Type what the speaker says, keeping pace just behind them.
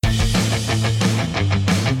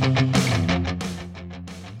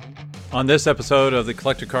On this episode of the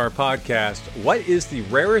Collector Car Podcast, what is the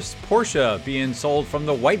rarest Porsche being sold from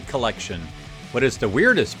the White Collection? What is the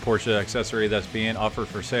weirdest Porsche accessory that's being offered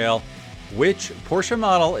for sale? Which Porsche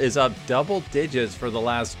model is up double digits for the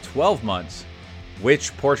last 12 months?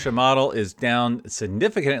 Which Porsche model is down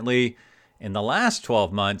significantly in the last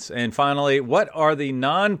 12 months? And finally, what are the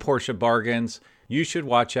non-Porsche bargains you should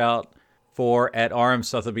watch out for at RM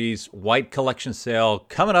Sotheby's White Collection sale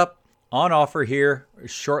coming up on offer here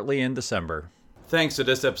shortly in December? Thanks to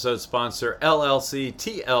this episode's sponsor, LLC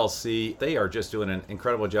TLC. They are just doing an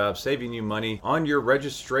incredible job saving you money on your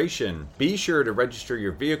registration. Be sure to register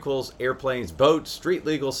your vehicles, airplanes, boats, street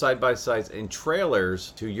legal side-by-sides, and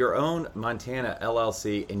trailers to your own Montana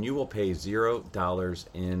LLC, and you will pay $0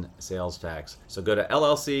 in sales tax. So go to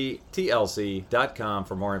llctlc.com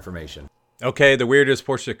for more information. Okay, the weirdest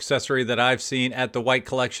Porsche accessory that I've seen at the White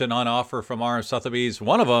Collection on offer from RM Sotheby's,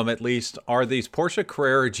 one of them at least, are these Porsche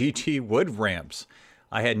Carrera GT wood ramps.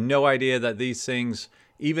 I had no idea that these things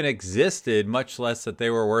even existed, much less that they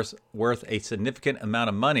were worth a significant amount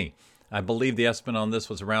of money. I believe the estimate on this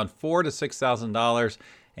was around $4,000 to $6,000,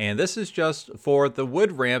 and this is just for the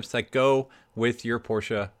wood ramps that go with your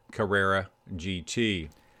Porsche Carrera GT.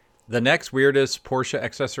 The next weirdest Porsche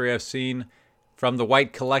accessory I've seen from the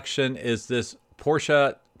White Collection is this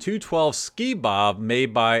Porsche 212 ski bob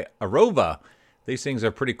made by Arova. These things are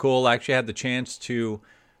pretty cool. I actually had the chance to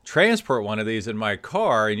transport one of these in my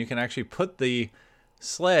car, and you can actually put the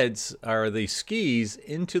sleds or the skis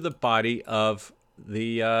into the body of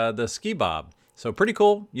the ski bob. So pretty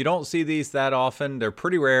cool. You don't see these that often. They're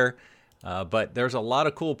pretty rare, but there's a lot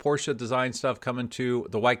of cool Porsche design stuff coming to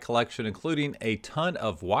the White Collection, including a ton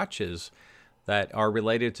of watches that are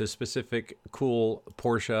related to specific cool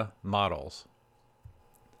Porsche models.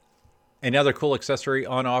 Another cool accessory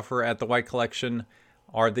on offer at the White Collection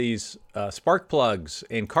are these spark plugs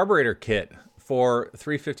and carburetor kit for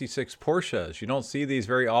 356 Porsches. You don't see these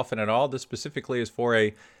very often at all. This specifically is for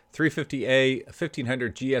a 350A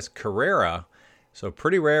 1500 GS Carrera. So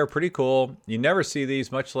pretty rare, pretty cool. You never see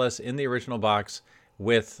these, much less in the original box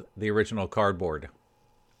with the original cardboard.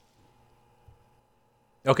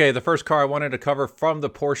 Okay, the first car I wanted to cover from the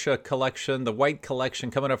Porsche collection, the White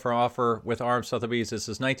Collection, coming up for offer with RM Sotheby's. This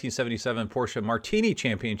is 1977 Porsche Martini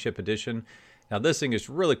Championship Edition. Now, this thing is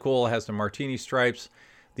really cool. It has the Martini stripes.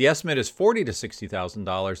 The estimate is $40,000 to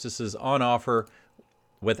 $60,000. This is on offer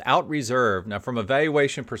without reserve. Now, from a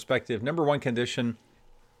valuation perspective, number one condition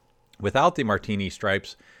without the Martini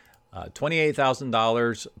stripes,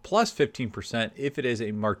 $28,000 plus 15% if it is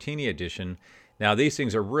a Martini edition. Now, these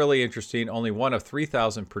things are really interesting. Only one of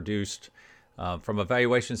 3,000 produced. From a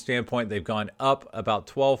valuation standpoint, they've gone up about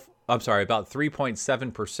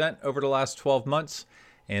 3.7% over the last 12 months.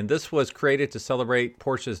 And this was created to celebrate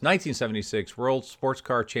Porsche's 1976 World Sports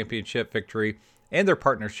Car Championship victory and their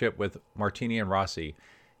partnership with Martini and Rossi.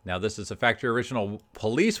 Now, this is a factory original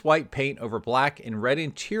police white paint over black and red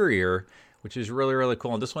interior, which is really, really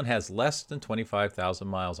cool. And this one has less than 25,000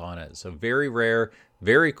 miles on it. So very rare,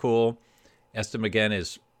 very cool. Estimate again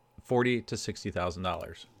is $40,000 to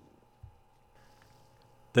 $60,000.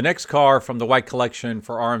 The next car from the White Collection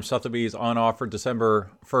for RM Sotheby's on offer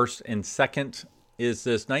December 1st and 2nd is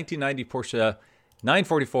this 1990 Porsche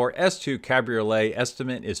 944 S2 Cabriolet.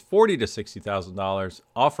 Estimate is $40,000 to $60,000,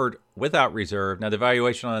 offered without reserve. Now, the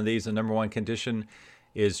valuation on these in number one condition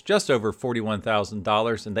is just over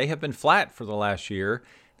 $41,000, and they have been flat for the last year.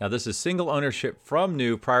 Now, this is single ownership from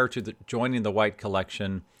new prior to joining the White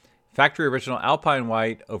Collection. Factory original Alpine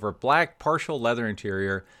white over black partial leather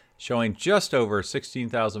interior, showing just over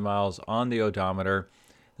 16,000 miles on the odometer.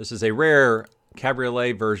 This is a rare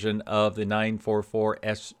cabriolet version of the 944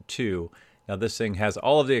 S2. Now, this thing has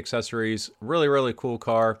all of the accessories. Really, really cool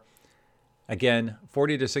car. Again,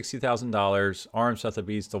 $40,000 to $60,000. RM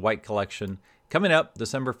Sotheby's, the White Collection, coming up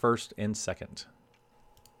December 1st and 2nd.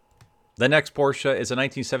 The next Porsche is a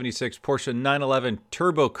 1976 Porsche 911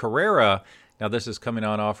 Turbo Carrera. Now, this is coming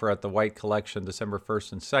on offer at the White Collection December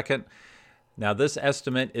 1st and 2nd. Now, this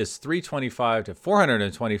estimate is $325,000 to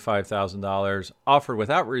 $425,000, offered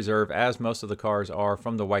without reserve, as most of the cars are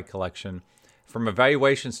from the White Collection. From a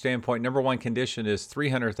valuation standpoint, number one condition is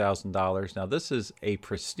 $300,000. Now, this is a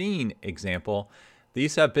pristine example.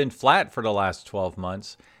 These have been flat for the last 12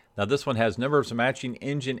 months. Now, this one has numbers of matching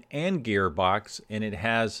engine and gearbox, and it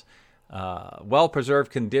has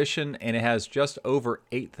well-preserved condition, and it has just over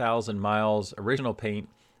 8,000 miles, original paint,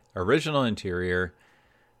 original interior.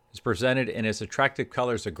 It's presented in its attractive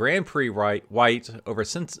colors of Grand Prix white over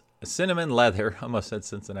cinnamon leather. Almost said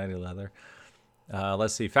Cincinnati leather.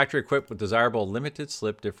 Let's see. Factory equipped with desirable limited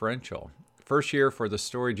slip differential. First year for the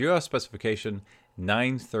storied US specification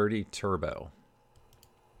 930 Turbo.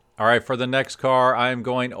 All right, for the next car, I'm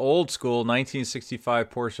going old school 1965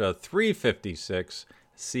 Porsche 356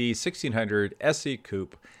 C 1600 SE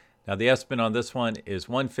Coupe. Now, the estimate on this one is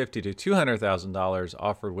 $150,000 to $200,000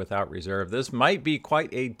 offered without reserve. This might be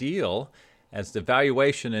quite a deal, as the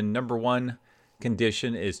valuation in number one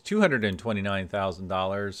condition is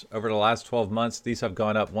 $229,000. Over the last 12 months, these have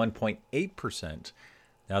gone up 1.8%.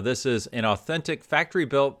 Now, this is an authentic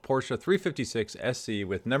factory-built Porsche 356 SC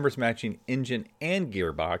with numbers matching engine and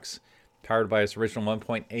gearbox, powered by its original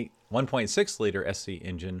 1.6-liter SC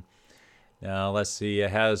engine. Now, let's see.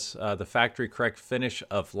 It has the factory-correct finish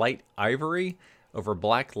of light ivory over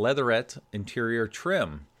black leatherette interior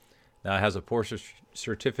trim. Now, it has a Porsche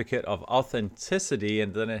certificate of authenticity,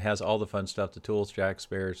 and then it has all the fun stuff, the tools, jacks,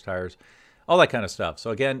 spares, tires, all that kind of stuff. So,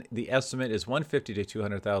 again, the estimate is $150,000 to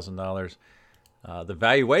 $200,000. The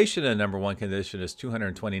valuation in number one condition is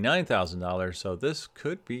 $229,000, so this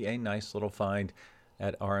could be a nice little find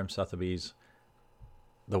at RM Sotheby's,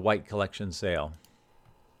 the White Collection sale.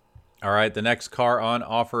 All right, the next car on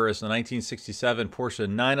offer is the 1967 Porsche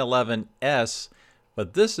 911S,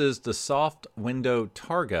 but this is the soft window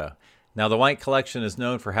Targa. Now, the White Collection is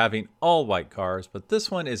known for having all white cars, but this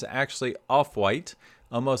one is actually off-white,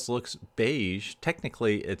 almost looks beige.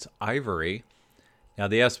 Technically, it's ivory. Now,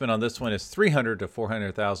 the estimate on this one is $300,000 to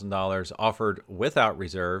 $400,000 offered without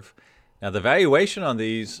reserve. Now, the valuation on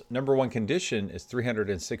these, number one condition, is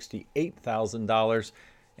 $368,000,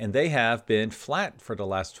 and they have been flat for the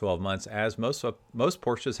last 12 months, as most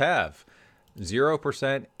Porsches have.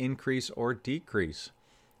 0% increase or decrease.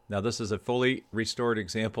 Now, this is a fully restored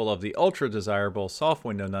example of the ultra-desirable soft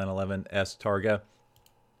window 911S Targa.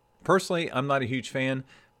 Personally, I'm not a huge fan,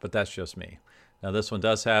 but that's just me. Now, this one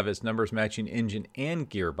does have its numbers matching engine and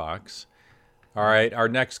gearbox. All right, our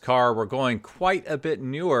next car, we're going quite a bit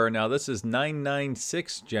newer. Now, this is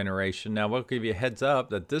 996 generation. Now, we'll give you a heads up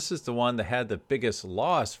that this is the one that had the biggest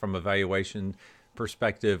loss from a valuation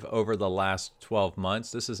perspective over the last 12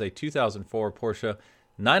 months. This is a 2004 Porsche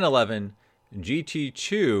 911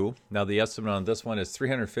 GT2. Now, the estimate on this one is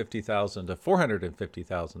 $350,000 to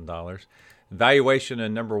 $450,000. Valuation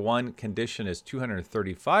in number one condition is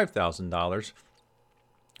 $235,000.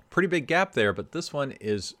 Pretty big gap there, but this one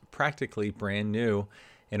is practically brand new.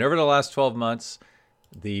 And over the last 12 months,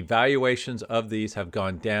 the valuations of these have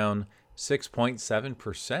gone down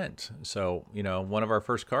 6.7%. So, one of our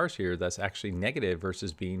first cars here that's actually negative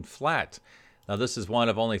versus being flat. Now, this is one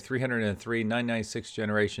of only 303 996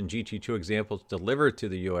 generation GT2 examples delivered to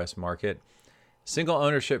the U.S. market. Single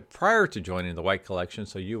ownership prior to joining the White Collection,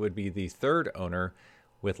 so you would be the third owner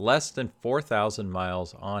with less than 4,000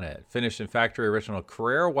 miles on it. Finished in factory original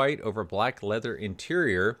Carrera white over black leather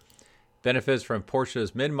interior. Benefits from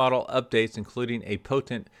Porsche's mid-model updates, including a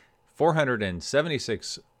potent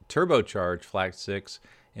 476 turbocharged flat six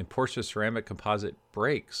and Porsche ceramic composite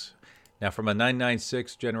brakes. Now, from a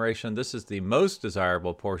 996 generation, this is the most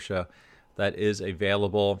desirable Porsche that is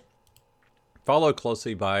available, followed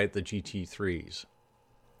closely by the GT3s.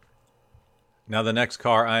 Now, the next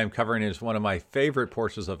car I am covering is one of my favorite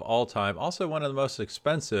Porsches of all time, also one of the most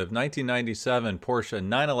expensive, 1997 Porsche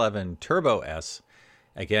 911 Turbo S.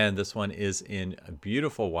 Again, this one is in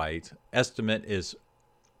beautiful white. Estimate is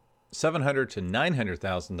 $700,000 to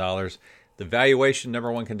 $900,000. The valuation,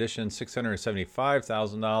 number one condition,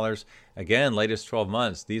 $675,000. Again, latest 12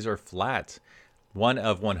 months. These are flat. One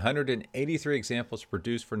of 183 examples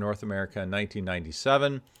produced for North America in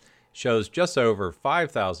 1997. Shows just over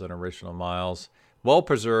 5,000 original miles.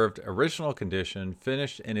 Well-preserved, original condition,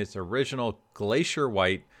 finished in its original glacier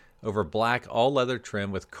white over black all-leather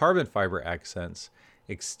trim with carbon fiber accents.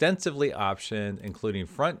 Extensively optioned, including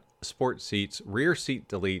front sport seats, rear seat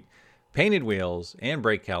delete, painted wheels, and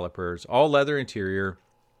brake calipers. All-leather interior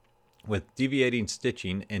with deviating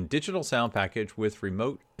stitching and digital sound package with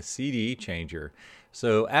remote CD changer.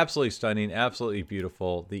 So absolutely stunning, absolutely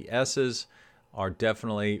beautiful. The S's are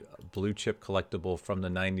definitely blue chip collectible from the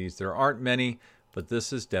 90s. There aren't many, but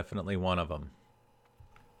this is definitely one of them.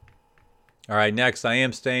 All right, next I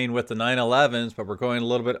am staying with the 911s, but we're going a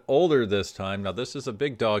little bit older this time. Now, this is a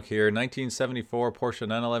big dog here, 1974 Porsche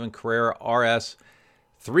 911 Carrera RS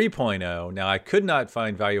 3.0. Now, I could not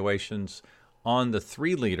find valuations on the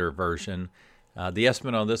 3-liter version. The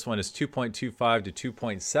estimate on this one is $2.25 to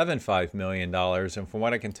 $2.75 million, and from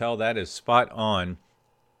what I can tell, that is spot on.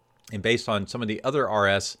 And based on some of the other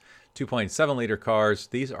RS 2.7-liter cars,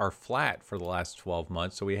 these are flat for the last 12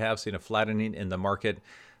 months. So we have seen a flattening in the market.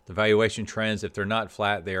 The valuation trends, if they're not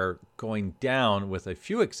flat, they are going down with a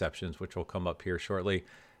few exceptions, which will come up here shortly,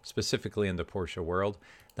 specifically in the Porsche world.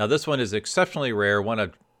 Now, this one is exceptionally rare, one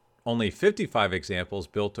of only 55 examples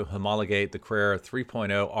built to homologate the Carrera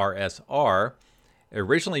 3.0 RSR,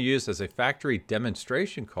 originally used as a factory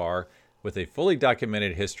demonstration car with a fully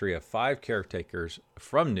documented history of 5 caretakers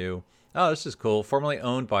from new. Oh, this is cool. Formerly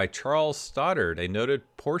owned by Charles Stoddard, a noted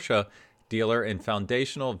Porsche dealer and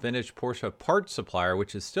foundational vintage Porsche parts supplier,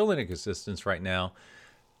 which is still in existence right now.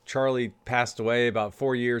 Charlie passed away about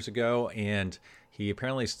 4 years ago, and he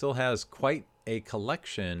apparently still has quite a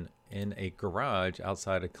collection in a garage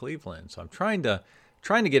outside of Cleveland. So I'm trying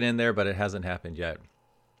to get in there, but it hasn't happened yet.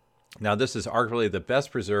 Now, this is arguably the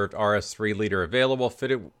best preserved RS 3-liter available,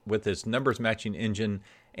 fitted with its numbers matching engine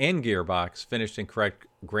and gearbox, finished in correct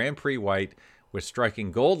Grand Prix white with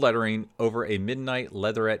striking gold lettering over a midnight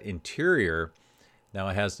leatherette interior. Now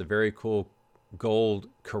it has the very cool gold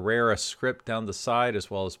Carrera script down the side, as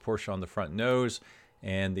well as Porsche on the front nose,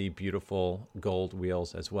 and the beautiful gold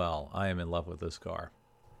wheels as well. I am in love with this car.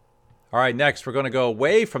 All right, next we're going to go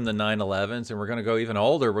away from the 911s, and we're going to go even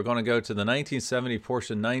older. We're going to go to the 1970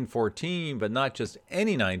 Porsche 914, but not just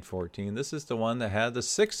any 914. This is the one that had the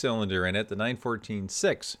 6-cylinder in it, the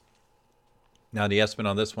 914-6. Now the estimate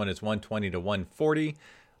on this one is $120 to $140,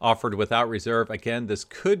 offered without reserve. Again, this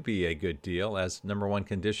could be a good deal, as number one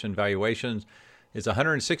condition valuation is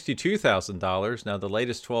 $162,000. Now the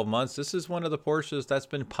latest 12 months, this is one of the Porsches that's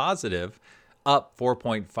been positive, up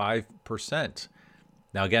 4.5%.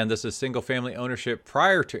 Now, again, this is single-family ownership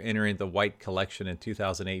prior to entering the white collection in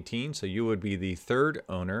 2018, so you would be the third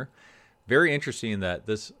owner. Very interesting that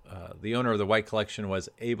this the owner of the white collection was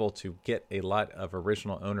able to get a lot of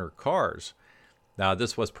original owner cars. Now,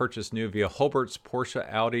 this was purchased new via Hulbert's Porsche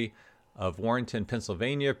Audi of Warrenton,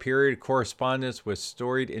 Pennsylvania. Period correspondence with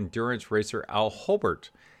storied endurance racer Al Hulbert,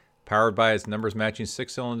 powered by his numbers-matching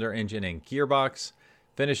 6-cylinder engine and gearbox.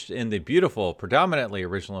 Finished in the beautiful, predominantly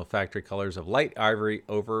original factory colors of light ivory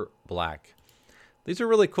over black. These are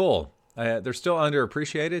really cool. They're still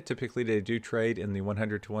underappreciated. Typically, they do trade in the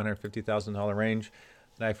 $100,000 to $150,000 range.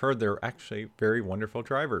 And I've heard they're actually very wonderful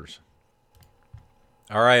drivers.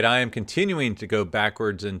 All right, I am continuing to go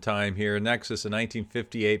backwards in time here. Next is a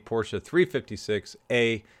 1958 Porsche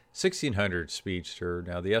 356A 1600 Speedster.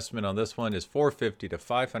 Now, the estimate on this one is $450,000 to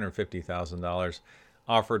 $550,000.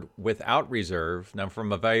 Offered without reserve. Now,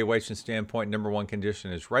 from a valuation standpoint, number one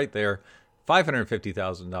condition is right there,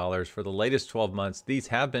 $550,000 for the latest 12 months. These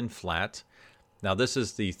have been flat. Now, this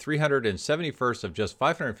is the 371st of just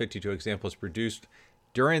 552 examples produced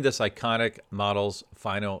during this iconic model's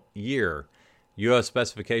final year. U.S.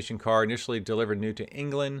 specification car, initially delivered new to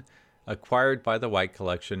England, acquired by the White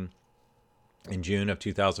Collection in June of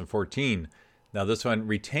 2014. Now, this one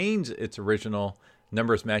retains its original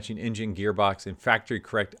numbers matching engine, gearbox, and factory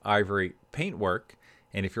correct ivory paintwork.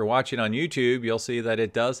 And if you're watching on YouTube, you'll see that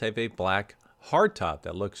it does have a black hardtop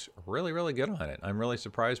that looks really, really good on it. I'm really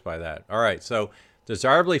surprised by that. All right, so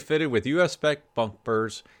desirably fitted with US spec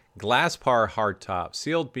bumpers, glass par hardtop,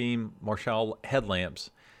 sealed beam Marshall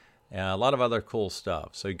headlamps, and a lot of other cool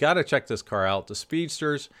stuff. So you got to check this car out. The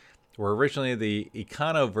Speedsters were originally the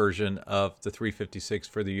Econo version of the 356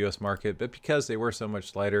 for the US market, but because they were so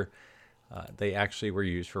much lighter, they actually were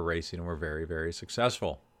used for racing and were very, very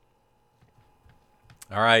successful.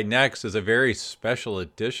 All right, next is a very special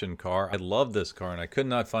edition car. I love this car, and I could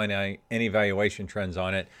not find any valuation trends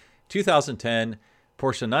on it. 2010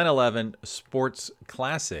 Porsche 911 Sports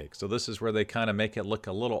Classic. So this is where they kind of make it look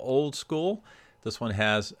a little old school. This one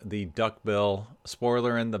has the duckbill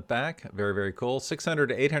spoiler in the back. Very, very cool. $600,000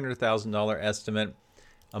 to $800,000 estimate.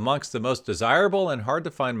 Amongst the most desirable and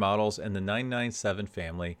hard-to-find models in the 997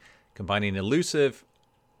 family, combining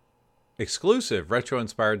exclusive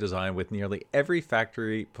retro-inspired design with nearly every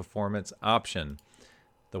factory performance option.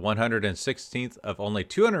 The 116th of only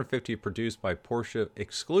 250 produced by Porsche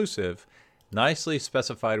exclusive, nicely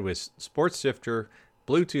specified with sports shifter,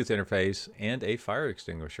 Bluetooth interface, and a fire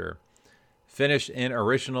extinguisher. Finished in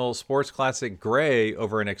original Sports Classic gray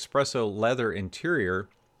over an espresso leather interior.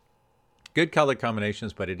 Good color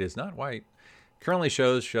combinations, but it is not white. Currently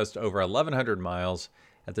shows just over 1,100 miles.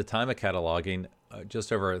 At the time of cataloging,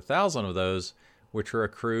 just over 1,000 of those, which were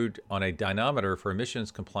accrued on a dynometer for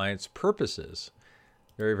emissions compliance purposes.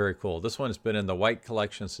 Very, very cool. This one has been in the white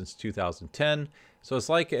collection since 2010. So it's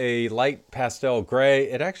like a light pastel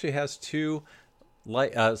gray. It actually has two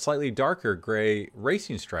slightly darker gray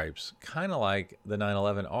racing stripes, kind of like the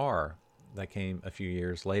 911R that came a few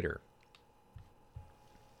years later.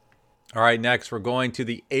 All right, next we're going to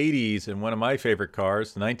the 80s and one of my favorite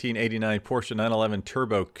cars, the 1989 Porsche 911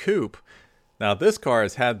 Turbo Coupe. Now, this car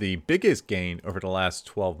has had the biggest gain over the last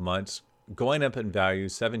 12 months, going up in value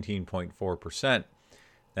 17.4%.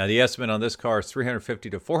 Now, the estimate on this car is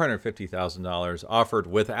 $350,000 to $450,000, offered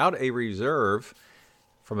without a reserve.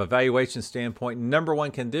 From a valuation standpoint, number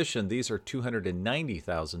one condition, these are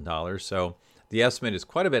 $290,000. So the estimate is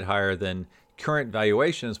quite a bit higher than current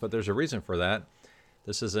valuations, but there's a reason for that.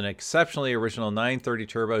 This is an exceptionally original 930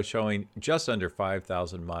 turbo showing just under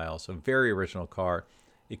 5,000 miles. A very original car,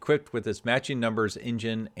 equipped with its matching numbers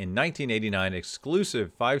engine and 1989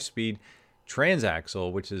 exclusive 5-speed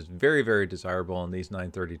transaxle, which is very, very desirable in these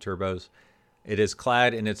 930 turbos. It is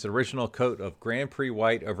clad in its original coat of Grand Prix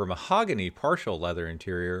white over mahogany partial leather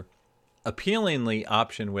interior, appealingly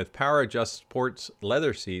optioned with power adjust sports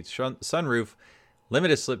leather seats, sunroof,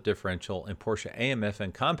 limited slip differential, and Porsche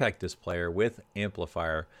AM/FM compact disc player with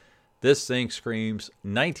amplifier. This thing screams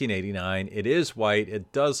 1989. It is white.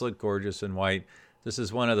 It does look gorgeous in white. This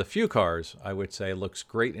is one of the few cars, I would say, looks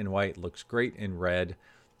great in white, looks great in red,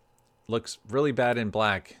 looks really bad in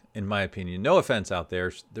black, in my opinion. No offense out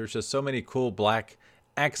there. There's just so many cool black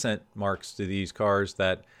accent marks to these cars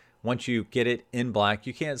that once you get it in black,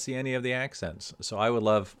 you can't see any of the accents. So I would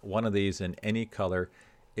love one of these in any color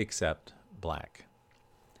except black.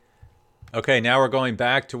 Okay, now we're going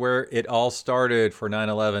back to where it all started for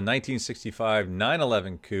 911, 1965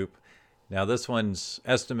 911 Coupe. Now this one's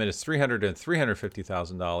estimate is $300,000 and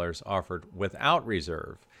 $350,000, offered without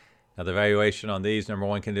reserve. Now, the valuation on these, number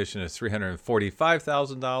one condition, is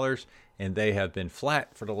 $345,000, and they have been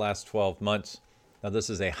flat for the last 12 months. Now, this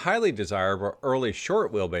is a highly desirable early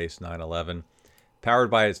short wheelbase 911, powered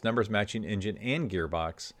by its numbers matching engine and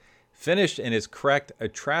gearbox, finished in its correct,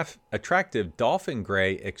 attractive dolphin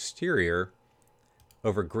gray exterior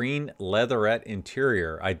over green leatherette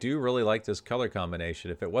interior. I do really like this color combination.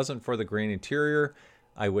 If it wasn't for the green interior,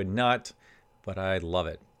 I would not, but I love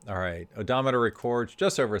it. All right, odometer records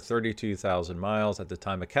just over 32,000 miles at the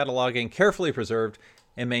time of cataloging, carefully preserved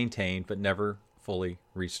and maintained, but never fully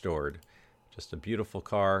restored. Just a beautiful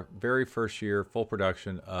car, very first year, full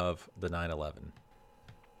production of the 911.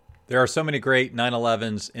 There are so many great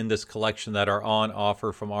 911s in this collection that are on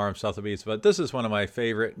offer from RM Sotheby's, but this is one of my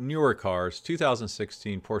favorite newer cars,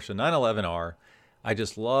 2016 Porsche 911R. I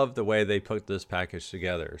just love the way they put this package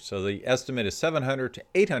together. So the estimate is $700,000 to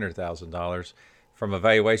 $800,000. From a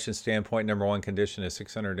valuation standpoint, number one condition is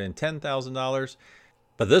 $610,000,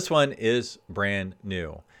 but this one is brand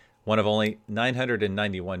new. One of only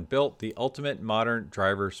 991 built, the ultimate modern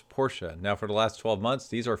driver's Porsche. Now, for the last 12 months,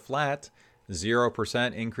 these are flat,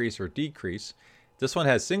 0% increase or decrease. This one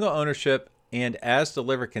has single ownership and as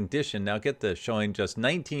delivered condition. Now, get this, showing just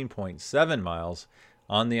 19.7 miles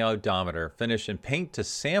on the odometer, finished in paint to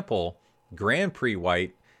sample Grand Prix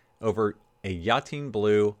white over a yachting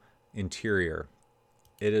blue interior.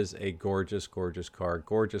 It is a gorgeous, gorgeous car,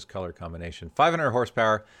 gorgeous color combination. 500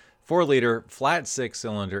 horsepower, 4-liter, flat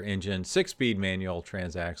 6-cylinder engine, 6-speed manual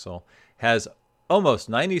transaxle, has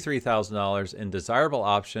almost $93,000 in desirable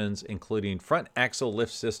options, including front axle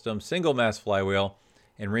lift system, single mass flywheel,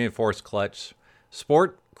 and reinforced clutch,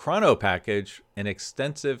 sport chrono package, and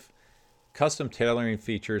extensive custom tailoring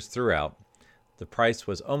features throughout. The price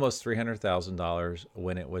was almost $300,000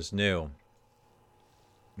 when it was new.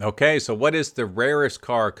 Okay, so what is the rarest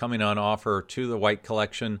car coming on offer to the white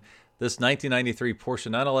collection? This 1993 Porsche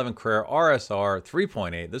 911 Carrera RSR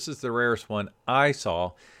 3.8. This is the rarest one I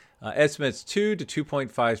saw. Estimates $2 to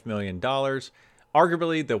 $2.5 million.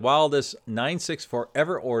 Arguably the wildest 964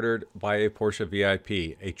 ever ordered by a Porsche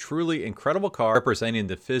VIP. A truly incredible car representing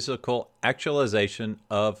the physical actualization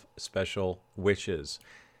of special wishes.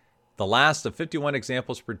 The last of 51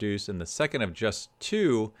 examples produced and the second of just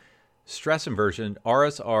 2 Stressen version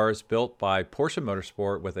RSRs built by Porsche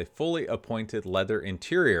Motorsport with a fully appointed leather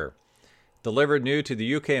interior. Delivered new to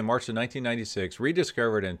the UK in March of 1996,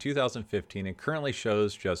 rediscovered in 2015, and currently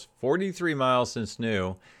shows just 43 miles since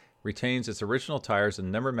new, retains its original tires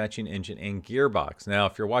and number-matching engine and gearbox. Now,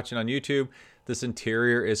 if you're watching on YouTube, this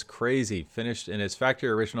interior is crazy. Finished in its factory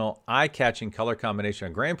original, eye-catching color combination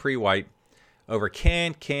of Grand Prix white over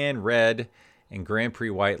can red and Grand Prix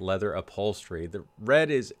white leather upholstery. The red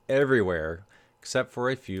is everywhere, except for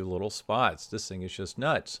a few little spots. This thing is just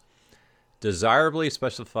nuts. Desirably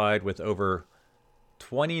specified with over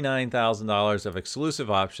 $29,000 of exclusive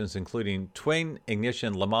options, including twin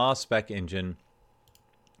ignition Le Mans spec engine,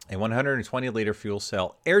 a 120-liter fuel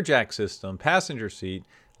cell, air jack system, passenger seat,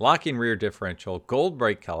 locking rear differential, gold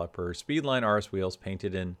brake caliper, Speedline RS wheels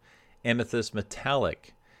painted in amethyst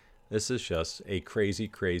metallic. This is just a crazy,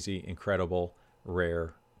 crazy, incredible,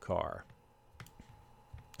 rare car.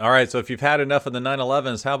 All right, so if you've had enough of the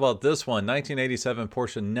 911s, how about this one? 1987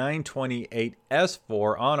 Porsche 928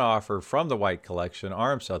 S4 on offer from the white collection,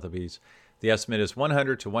 RM Sotheby's. The estimate is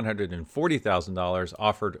 $100,000 to $140,000,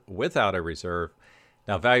 offered without a reserve.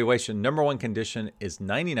 Now, valuation, number one condition is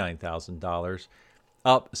 $99,000,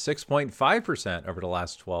 up 6.5% over the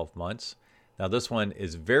last 12 months. Now, this one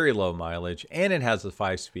is very low mileage, and it has a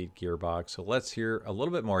 5-speed gearbox. So let's hear a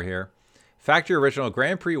little bit more here. Factory original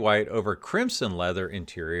Grand Prix white over crimson leather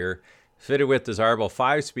interior, fitted with desirable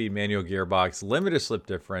 5-speed manual gearbox, limited slip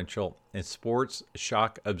differential, and sports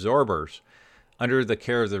shock absorbers, under the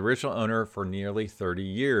care of the original owner for nearly 30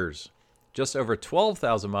 years. Just over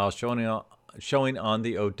 12,000 miles showing on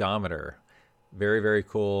the odometer. Very, very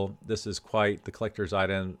cool. This is quite the collector's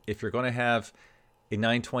item. If you're going to have a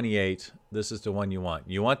 928, this is the one you want.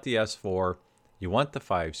 You want the S4, you want the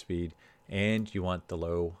 5-speed, and you want the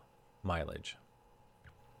low mileage.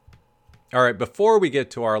 All right, before we get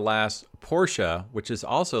to our last Porsche, which is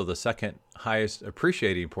also the second highest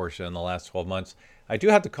appreciating Porsche in the last 12 months, I do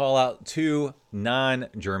have to call out two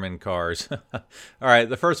non-German cars. All right,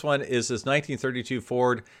 the first one is this 1932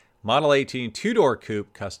 Ford Model 18 two-door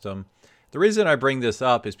coupe custom. The reason I bring this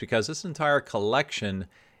up is because this entire collection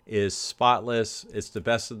is spotless. It's the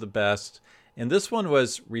best of the best. And this one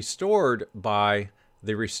was restored by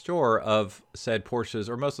the restorer of said Porsches,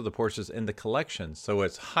 or most of the Porsches in the collection. So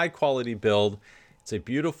it's high quality build. It's a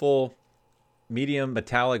beautiful medium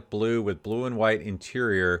metallic blue with blue and white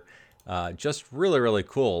interior. Just really, really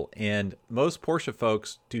cool. And most Porsche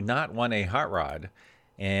folks do not want a hot rod.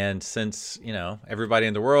 And since, you know, everybody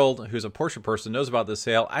in the world who's a Porsche person knows about this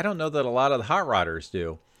sale, I don't know that a lot of the hot rodders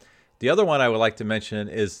do. The other one I would like to mention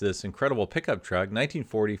is this incredible pickup truck,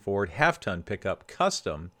 1940 Ford half-ton pickup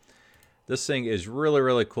custom. This thing is really,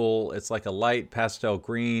 really cool. It's like a light pastel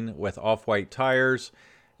green with off-white tires.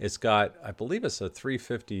 It's got, I believe it's a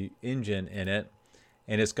 350 engine in it.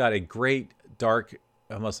 And it's got a great dark,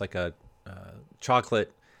 almost like a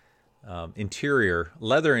chocolate interior,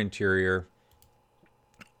 leather interior,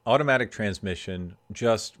 automatic transmission,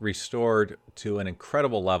 just restored to an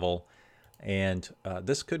incredible level. And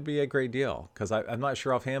this could be a great deal because I'm not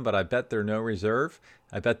sure offhand, but I bet they're no reserve.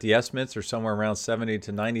 I bet the estimates are somewhere around $70,000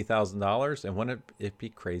 to $90,000. And wouldn't it be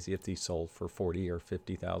crazy if these sold for $40,000 or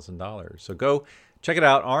 $50,000? So go check it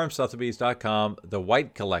out, rmsotheby's.com, the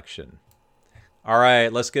white collection. All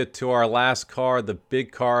right, let's get to our last car, the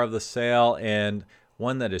big car of the sale, and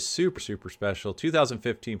one that is super, super special.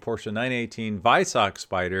 2015 Porsche 918 Weissach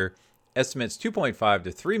Spyder, estimates $2.5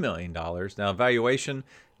 to $3 million. Now, valuation,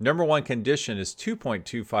 number one condition is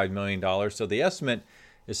 $2.25 million. So the estimate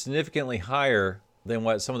is significantly higher than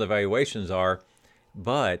what some of the valuations are,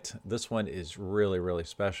 but this one is really, really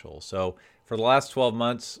special. So for the last 12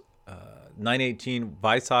 months, 918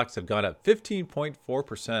 Weissachs have gone up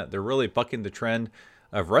 15.4%. They're really bucking the trend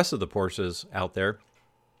of rest of the Porsches out there,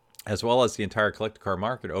 as well as the entire collector car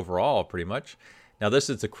market overall, pretty much. Now, this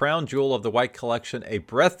is the crown jewel of the white collection, a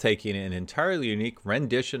breathtaking and entirely unique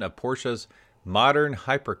rendition of Porsche's modern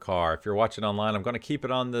hypercar. If you're watching online, I'm going to keep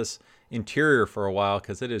it on this interior for a while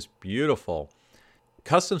because it is beautiful.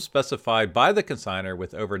 Custom specified by the consignor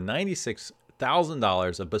with over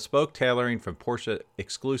 $96,000 of bespoke tailoring from Porsche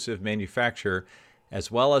exclusive manufacturer, as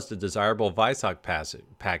well as the desirable Weissach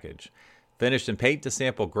package. Finished in paint to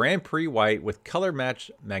sample Grand Prix white with color-matched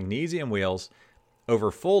magnesium wheels over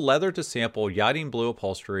full leather to sample yachting blue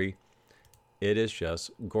upholstery. It is just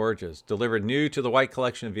gorgeous. Delivered new to the white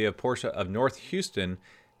collection via Porsche of North Houston,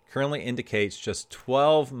 currently indicates just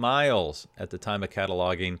 12 miles at the time of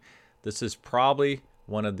cataloging. This is probably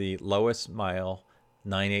one of the lowest mile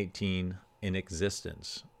 918 in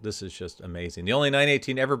existence. This is just amazing. The only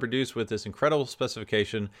 918 ever produced with this incredible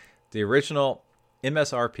specification, the original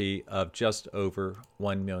MSRP of just over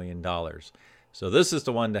 $1 million. So this is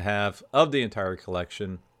the one to have of the entire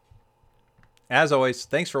collection. As always,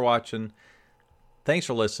 thanks for watching. Thanks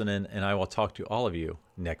for listening, and I will talk to all of you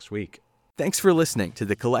next week. Thanks for listening to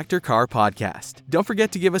the Collector Car Podcast. Don't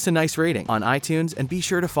forget to give us a nice rating on iTunes and be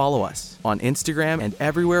sure to follow us on Instagram and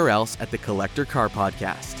everywhere else at the Collector Car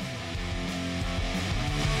Podcast.